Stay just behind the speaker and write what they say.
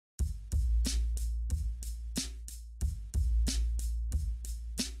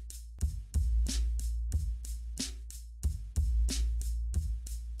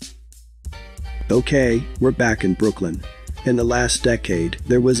Okay, we're back in Brooklyn. In the last decade,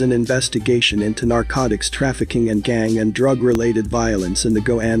 there was an investigation into narcotics trafficking and gang and drug-related violence in the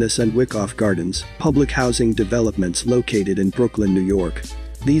Gowanus and Wyckoff Gardens, public housing developments located in Brooklyn, New York.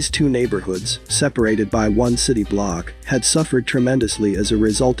 These two neighborhoods, separated by one city block, had suffered tremendously as a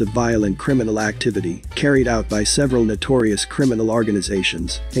result of violent criminal activity carried out by several notorious criminal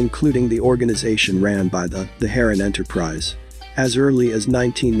organizations, including the organization ran by the Herron enterprise. As early as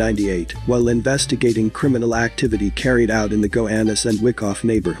 1998, while investigating criminal activity carried out in the Gowanus and Wyckoff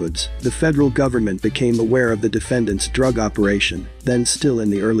neighborhoods, the federal government became aware of the defendant's drug operation, then still in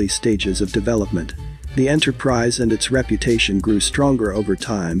the early stages of development. The enterprise and its reputation grew stronger over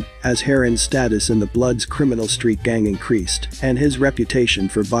time, as Herron's status in the Bloods criminal street gang increased, and his reputation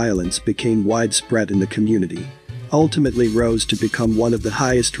for violence became widespread in the community. Ultimately rose to become one of the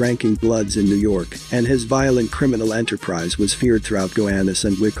highest-ranking Bloods in New York, and his violent criminal enterprise was feared throughout Gowanus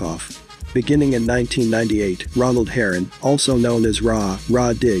and Wyckoff. Beginning in 1998, Ronald Herron, also known as Rah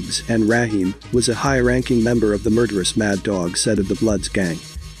Diggs, and Raheem, was a high-ranking member of the murderous Mad Dog set of the Bloods gang.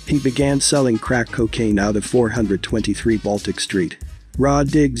 He began selling crack cocaine out of 423 Baltic Street. Rah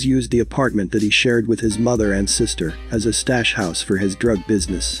Diggs used the apartment that he shared with his mother and sister as a stash house for his drug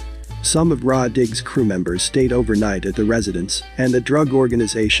business. Some of Rah Diggs' crew members stayed overnight at the residence, and the drug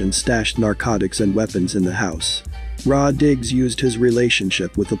organization stashed narcotics and weapons in the house. Rah Diggs used his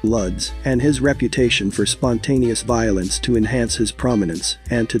relationship with the Bloods and his reputation for spontaneous violence to enhance his prominence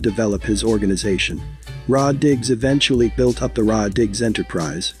and to develop his organization. Rah Diggs eventually built up the Rah Diggs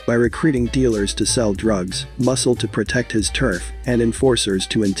enterprise by recruiting dealers to sell drugs, muscle to protect his turf, and enforcers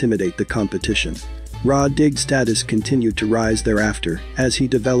to intimidate the competition. Rah Diggs' status continued to rise thereafter as he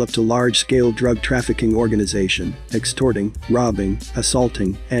developed a large-scale drug trafficking organization, extorting, robbing,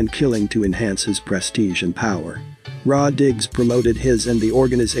 assaulting, and killing to enhance his prestige and power. Rah Diggs promoted his and the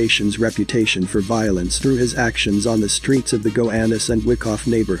organization's reputation for violence through his actions on the streets of the Gowanus and Wyckoff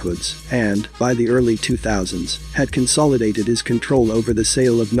neighborhoods and, by the early 2000s, had consolidated his control over the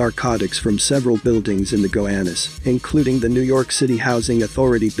sale of narcotics from several buildings in the Gowanus, including the New York City Housing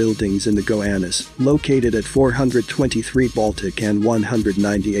Authority buildings in the Gowanus, located at 423 Baltic and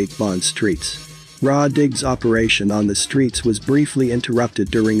 198 Bond Streets. Rah Diggs' operation on the streets was briefly interrupted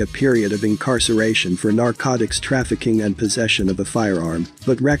during a period of incarceration for narcotics trafficking and possession of a firearm,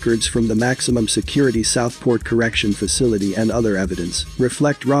 but records from the maximum security Southport Correction Facility and other evidence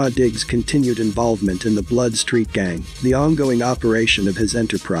reflect Rah Diggs' continued involvement in the Blood Street Gang, the ongoing operation of his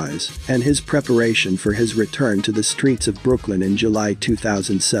enterprise, and his preparation for his return to the streets of Brooklyn in July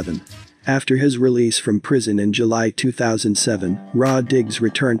 2007. After his release from prison in July 2007, Rah Diggs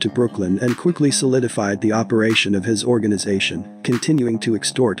returned to Brooklyn and quickly solidified the operation of his organization, continuing to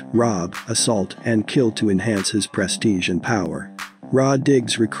extort, rob, assault, and kill to enhance his prestige and power. Rah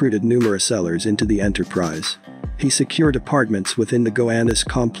Diggs recruited numerous sellers into the enterprise. He secured apartments within the Gowanus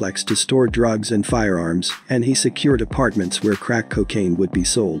complex to store drugs and firearms, and he secured apartments where crack cocaine would be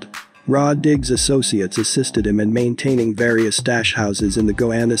sold. Rah Diggs' associates assisted him in maintaining various stash houses in the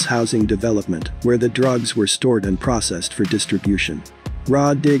Gowanus housing development, where the drugs were stored and processed for distribution.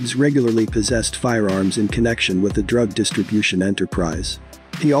 Rah Diggs regularly possessed firearms in connection with the drug distribution enterprise.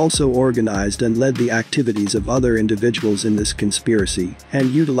 He also organized and led the activities of other individuals in this conspiracy, and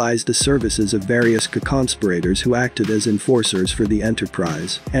utilized the services of various co-conspirators who acted as enforcers for the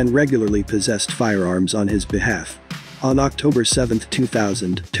enterprise, and regularly possessed firearms on his behalf. On October 7,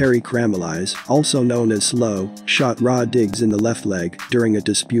 2000, Terry Caramelized, also known as Slow, shot Rah Diggs in the left leg during a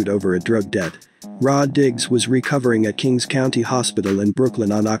dispute over a drug debt. Rah Diggs was recovering at Kings County Hospital in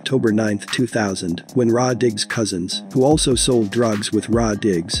Brooklyn on October 9, 2000, when Rah Diggs' cousins, who also sold drugs with Rah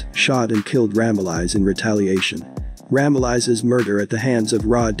Diggs, shot and killed Caramelized in retaliation. Caramelized's murder at the hands of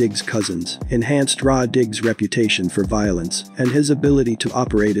Rah Diggs' cousins enhanced Rah Diggs' reputation for violence and his ability to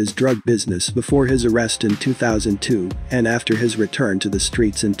operate his drug business before his arrest in 2002 and after his return to the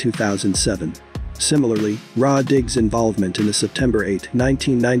streets in 2007. Similarly, Rah Diggs' involvement in the September 8,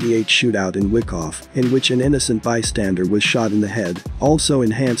 1998 shootout in Wyckoff, in which an innocent bystander was shot in the head, also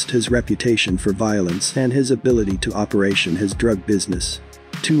enhanced his reputation for violence and his ability to operate his drug business.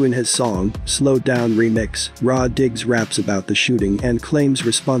 In his song, Slow Down remix, Rah Diggs raps about the shooting and claims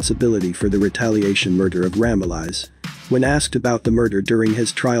responsibility for the retaliation murder of Caramelized. When asked about the murder during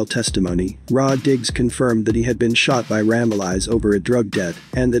his trial testimony, Rah Diggs confirmed that he had been shot by Caramelized over a drug debt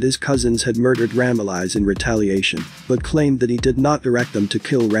and that his cousins had murdered Caramelized in retaliation, but claimed that he did not direct them to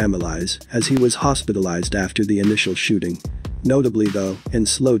kill Caramelized as he was hospitalized after the initial shooting. Notably though, in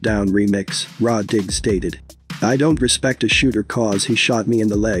Slow Down remix, Rah Diggs stated, "I don't respect a shooter cause he shot me in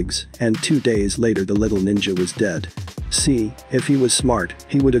the legs, and 2 days later the little ninja was dead. See, if he was smart,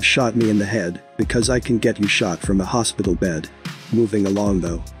 he would have shot me in the head, because I can get you shot from a hospital bed. Moving along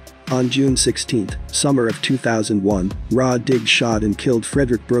though. On June 16, summer of 2001, Digga shot and killed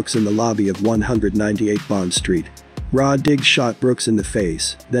Frederick Brooks in the lobby of 198 Bond Street. Digga shot Brooks in the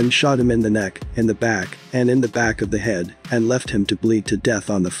face, then shot him in the neck, in the back, and in the back of the head, and left him to bleed to death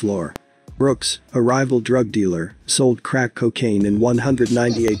on the floor. Brooks, a rival drug dealer, sold crack cocaine in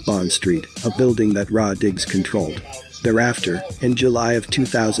 198 Bond Street, a building that Digga controlled. Thereafter, in July of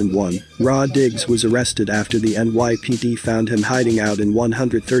 2001, Digga was arrested after the NYPD found him hiding out in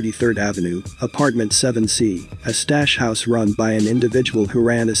 133rd Avenue, apartment 7C, a stash house run by an individual who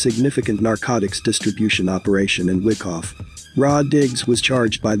ran a significant narcotics distribution operation in Wyckoff. Digga was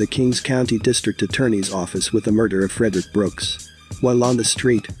charged by the Kings County District Attorney's Office with the murder of Frederick Brooks. While on the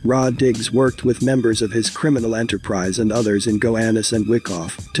street, Digga worked with members of his criminal enterprise and others in Gowanus and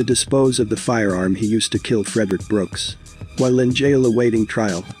Wyckoff to dispose of the firearm he used to kill Frederick Brooks. While in jail awaiting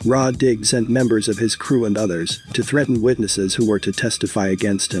trial, Digga sent members of his crew and others to threaten witnesses who were to testify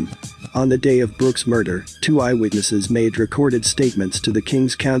against him. On the day of Brooks' murder, 2 eyewitnesses made recorded statements to the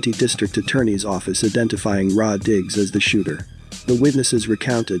Kings County District Attorney's Office identifying Digga as the shooter. The witnesses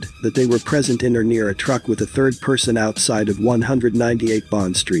recounted that they were present in or near a truck with a third person outside of 198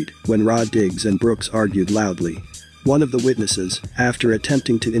 Bond Street when Digga and Brooks argued loudly. One of the witnesses, after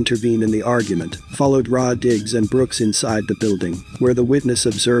attempting to intervene in the argument, followed Digga and Brooks inside the building, where the witness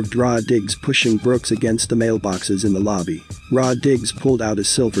observed Digga pushing Brooks against the mailboxes in the lobby. Digga pulled out a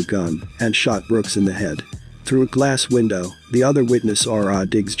silver gun and shot Brooks in the head. Through a glass window, the other witness saw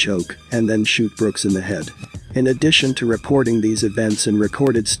Digga choke and then shoot Brooks in the head. In addition to reporting these events in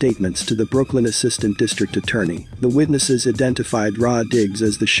recorded statements to the Brooklyn Assistant District Attorney, the witnesses identified Digga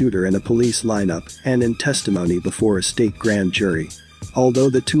as the shooter in a police lineup and in testimony before a state grand jury. Although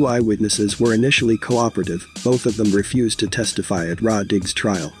the 2 eyewitnesses were initially cooperative, both of them refused to testify at Digga's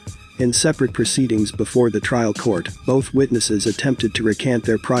trial. In separate proceedings before the trial court, both witnesses attempted to recant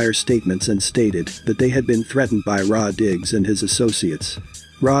their prior statements and stated that they had been threatened by Digga and his associates.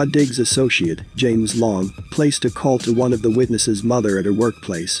 Digga's associate, James Long, placed a call to one of the witness's mother at her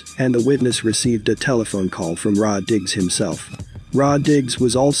workplace, and the witness received a telephone call from Digga himself. Digga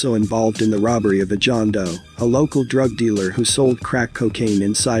was also involved in the robbery of a John Doe, a local drug dealer who sold crack cocaine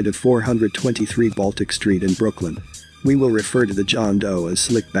inside of 423 Baltic Street in Brooklyn. We will refer to the John Doe as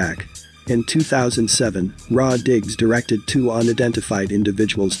Slickback. In 2007, Digga directed 2 unidentified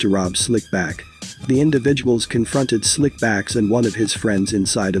individuals to rob Slickback. The individuals confronted Slickback and one of his friends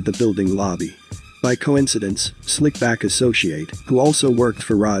inside of the building lobby. By coincidence, Slickback's associate, who also worked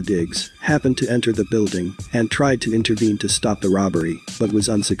for Digga, happened to enter the building and tried to intervene to stop the robbery, but was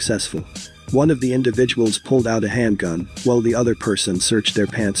unsuccessful. One of the individuals pulled out a handgun, while the other person searched their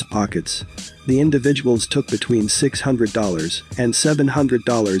pants pockets. The individuals took between $600 and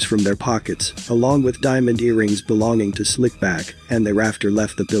 $700 from their pockets, along with diamond earrings belonging to Slickback, and thereafter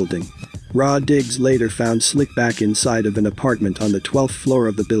left the building. Digga later found Slickback inside of an apartment on the 12th floor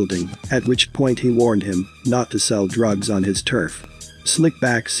of the building, at which point he warned him not to sell drugs on his turf.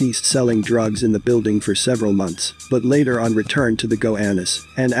 Slickback ceased selling drugs in the building for several months, but later on returned to the Gowanus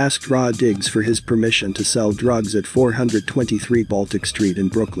and asked Digga for his permission to sell drugs at 423 Baltic Street in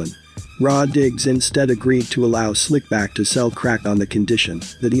Brooklyn. Digga instead agreed to allow Slickback to sell crack on the condition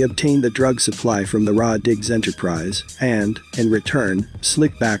that he obtained the drug supply from the Digga enterprise and, in return,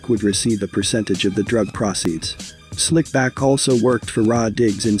 Slickback would receive a percentage of the drug proceeds. Slickback also worked for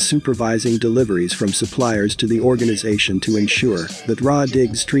Digga in supervising deliveries from suppliers to the organization to ensure that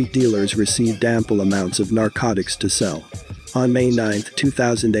Digga street dealers received ample amounts of narcotics to sell. On May 9,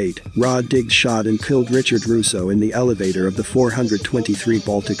 2008, Digga shot and killed Richard Russo in the elevator of the 423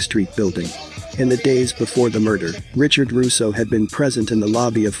 Baltic Street building. In the days before the murder, Richard Russo had been present in the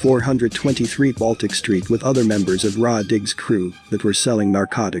lobby of 423 Baltic Street with other members of Digga's crew that were selling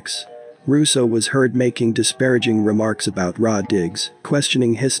narcotics. Russo was heard making disparaging remarks about Digga,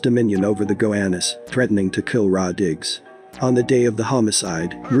 questioning his dominion over the Gowanus, threatening to kill Digga. On the day of the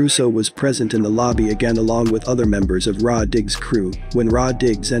homicide, Russo was present in the lobby again along with other members of Digga's crew when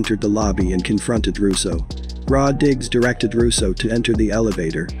Digga entered the lobby and confronted Russo. Digga directed Russo to enter the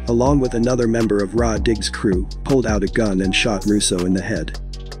elevator, along with another member of Digga's crew, pulled out a gun and shot Russo in the head.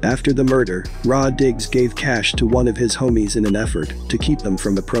 After the murder, Digga gave cash to one of his homies in an effort to keep them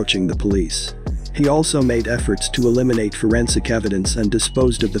from approaching the police. He also made efforts to eliminate forensic evidence and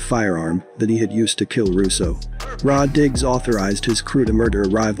disposed of the firearm that he had used to kill Russo. Digga authorized his crew to murder a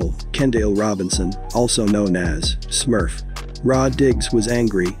rival, Kendale Robinson, also known as Smurf. Digga was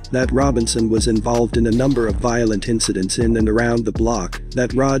angry that Robinson was involved in a number of violent incidents in and around the block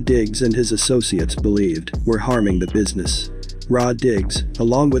that Digga and his associates believed were harming the business. Rod Diggs,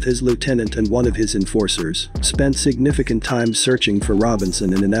 along with his lieutenant and one of his enforcers, spent significant time searching for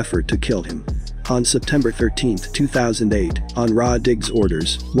Robinson in an effort to kill him. On September 13, 2008, on Rod Diggs'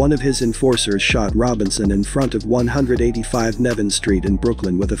 orders, one of his enforcers shot Robinson in front of 185 Nevin Street in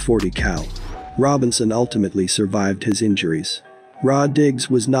Brooklyn with a .40 cal. Robinson ultimately survived his injuries. Rod Diggs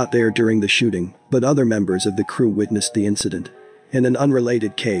was not there during the shooting, but other members of the crew witnessed the incident. In an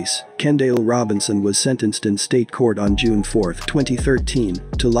unrelated case, Kendale Robinson was sentenced in state court on June 4, 2013,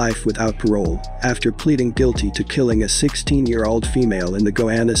 to life without parole after pleading guilty to killing a 16-year-old female in the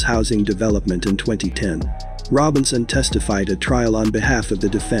Gowanus housing development in 2010. Robinson testified at trial on behalf of the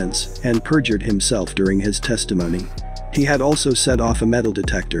defense and perjured himself during his testimony. He had also set off a metal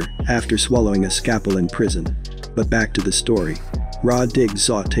detector after swallowing a scalpel in prison. But back to the story. Rod Diggs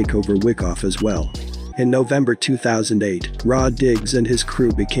sought to take over Wyckoff as well. In November 2008, Rod Diggs and his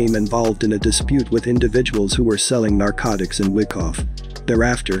crew became involved in a dispute with individuals who were selling narcotics in Wyckoff.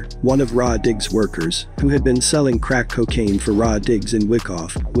 Thereafter, one of Rod Diggs' workers, who had been selling crack cocaine for Rod Diggs in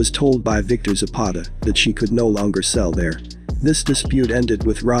Wyckoff, was told by Victor Zapata that she could no longer sell there. This dispute ended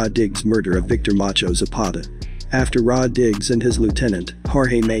with Rod Diggs' murder of Victor Macho Zapata. After Rod Diggs and his lieutenant,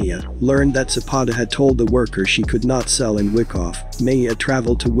 Jorge Maya, learned that Zapata had told the worker she could not sell in Wyckoff, Maya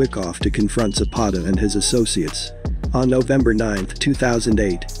traveled to Wyckoff to confront Zapata and his associates. On November 9,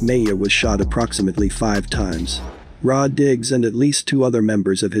 2008, Maya was shot approximately 5 times. Rod Diggs and at least 2 other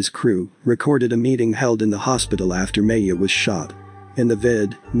members of his crew recorded a meeting held in the hospital after Maya was shot. In the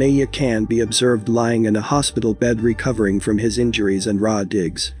vid, Maya can be observed lying in a hospital bed recovering from his injuries, and Rod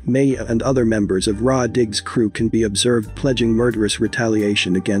Diggs, Maya and other members of Rod Diggs' crew can be observed pledging murderous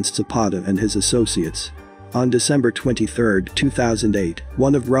retaliation against Zapata and his associates. On December 23, 2008,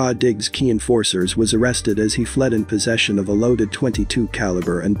 one of Rod Diggs' key enforcers was arrested as he fled in possession of a loaded .22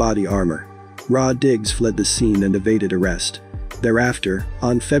 caliber and body armor. Rod Diggs fled the scene and evaded arrest. Thereafter,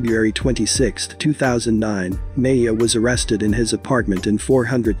 on February 26, 2009, Maya was arrested in his apartment in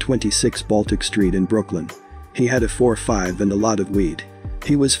 426 Baltic Street in Brooklyn. He had a .45 and a lot of weed.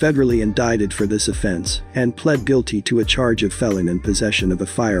 He was federally indicted for this offense and pled guilty to a charge of felon in possession of a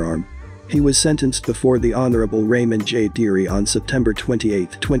firearm. He was sentenced before the Honorable Raymond J. Deary on September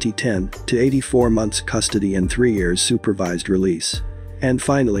 28, 2010, to 84 months custody and 3 years supervised release. And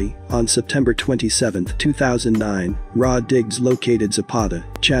finally, on September 27, 2009, Rod Diggs located Zapata,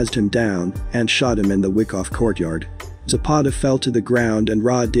 chased him down, and shot him in the Wyckoff courtyard. Zapata fell to the ground and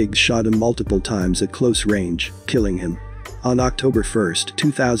Rod Diggs shot him multiple times at close range, killing him. On October 1,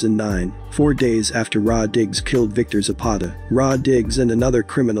 2009, 4 days after Rod Diggs killed Victor Zapata, Rod Diggs and another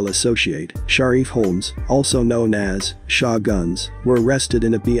criminal associate, Sharif Holmes, also known as Shaw Guns, were arrested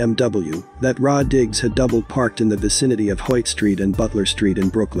in a BMW that Rod Diggs had double parked in the vicinity of Hoyt Street and Butler Street in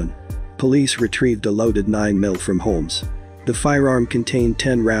Brooklyn. Police retrieved a loaded 9mm from Holmes. The firearm contained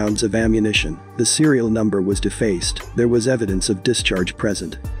 10 rounds of ammunition. The serial number was defaced. There was evidence of discharge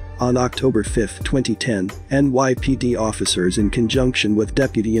present. On October 5, 2010, NYPD officers in conjunction with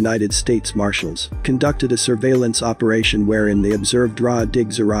Deputy United States Marshals conducted a surveillance operation wherein they observed Rod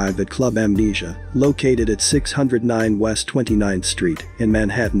Diggs arrive at Club Amnesia, located at 609 West 29th Street in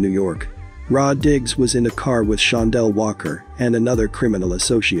Manhattan, New York. Rod Diggs was in a car with Shondell Walker and another criminal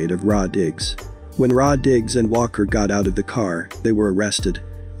associate of Rod Diggs. When Rod Diggs and Walker got out of the car, they were arrested.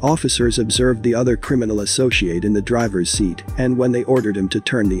 Officers observed the other criminal associate in the driver's seat, and when they ordered him to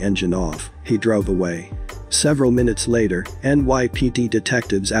turn the engine off, he drove away. Several minutes later, NYPD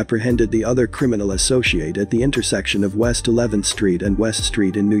detectives apprehended the other criminal associate at the intersection of West 11th Street and West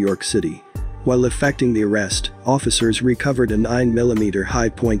Street in New York City. While effecting the arrest, officers recovered a 9mm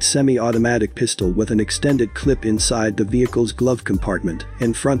high-point semi-automatic pistol with an extended clip inside the vehicle's glove compartment,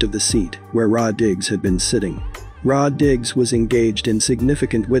 in front of the seat, where Rod Diggs had been sitting. Rod Diggs was engaged in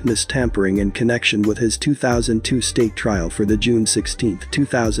significant witness tampering in connection with his 2002 state trial for the June 16,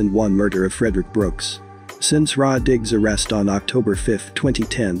 2001 murder of Frederick Brooks. Since Rod Diggs' arrest on October 5,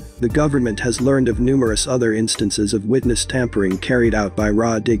 2010, the government has learned of numerous other instances of witness tampering carried out by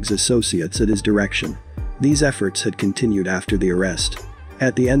Rod Diggs' associates at his direction. These efforts had continued after the arrest.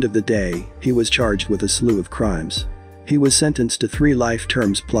 At the end of the day, he was charged with a slew of crimes. He was sentenced to 3 life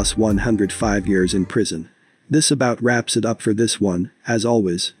terms plus 105 years in prison. This about wraps it up for this one. As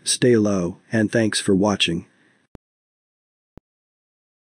always, stay low, and thanks for watching.